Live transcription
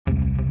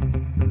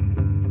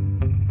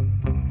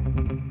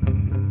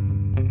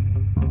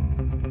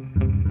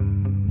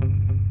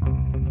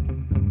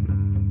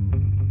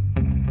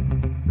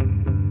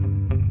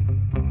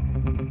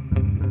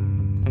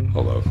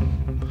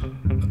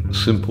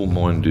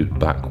simple-minded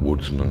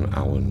backwoodsman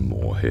Alan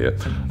Moore here,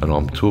 and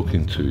I'm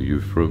talking to you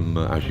from,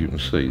 as you can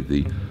see,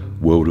 the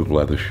World of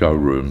Leather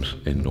showrooms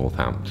in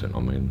Northampton. I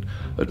mean,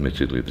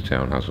 admittedly the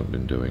town hasn't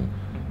been doing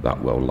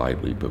that well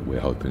lately, but we're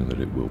hoping that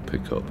it will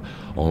pick up.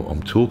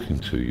 I'm talking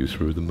to you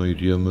through the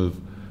medium of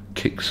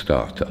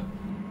Kickstarter.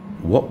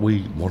 What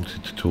we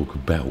wanted to talk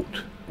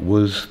about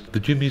was the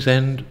Jimmy's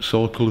End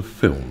cycle of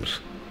films,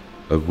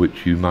 of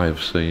which you may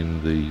have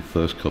seen the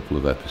first couple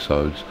of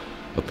episodes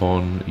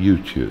upon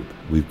YouTube.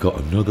 We've got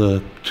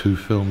another 2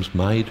 films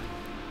made,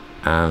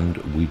 and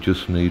we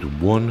just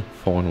need one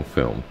final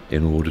film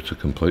in order to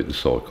complete the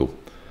cycle.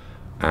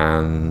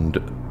 And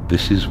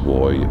this is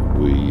why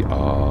we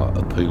are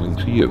appealing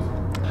to you.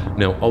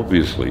 Now,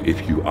 obviously,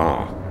 if you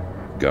are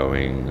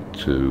going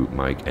to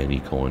make any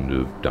kind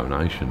of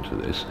donation to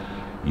this,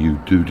 you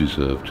do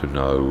deserve to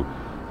know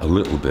a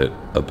little bit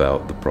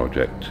about the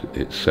project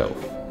itself.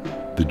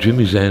 The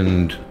Jimmy's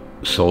End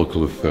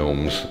cycle of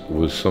films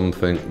was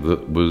something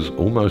that was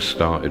almost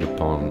started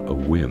upon a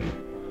whim,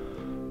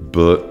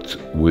 but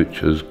which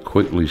has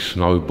quickly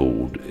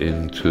snowballed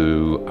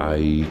into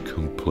a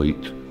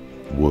complete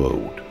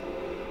world.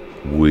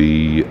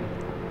 We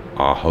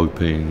are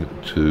hoping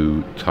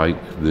to take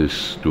this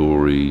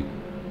story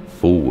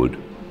forward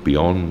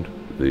beyond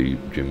the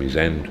Jimmy's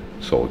End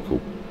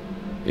cycle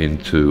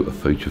into a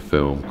feature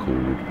film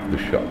called The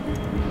Show,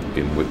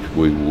 in which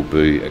we will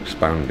be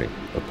expanding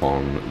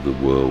upon the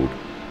world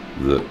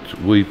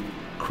that we've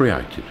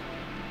created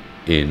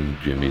in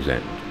Jimmy's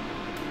End.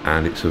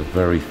 And it's a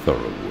very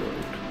thorough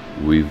world.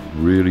 We've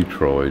really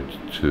tried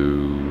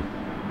to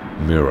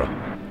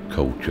mirror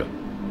culture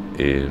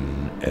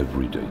in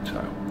every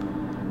detail.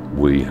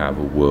 We have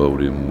a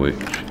world in which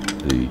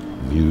the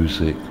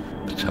music,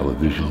 the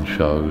television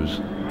shows,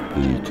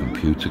 the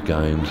computer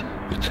games,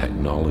 the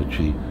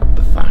technology,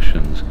 the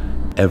fashions,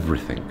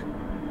 everything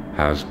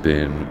has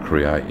been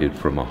created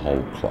from a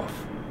whole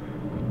cloth.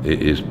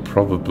 It is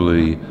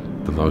probably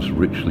the most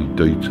richly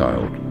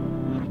detailed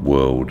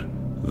world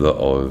that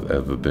I've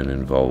ever been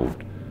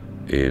involved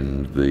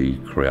in the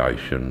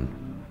creation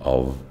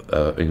of,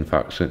 in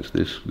fact, since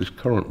this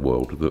current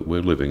world that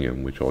we're living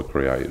in, which I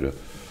created a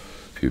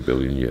few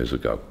billion years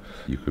ago.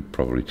 You could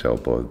probably tell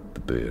by the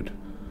beard.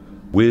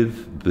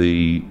 With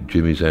the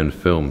Jimmy's End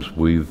films,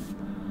 we've,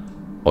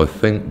 I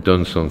think,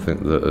 done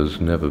something that has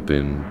never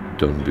been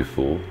done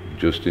before,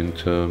 just in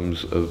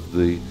terms of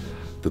the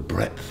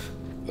breadth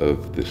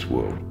of this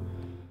world.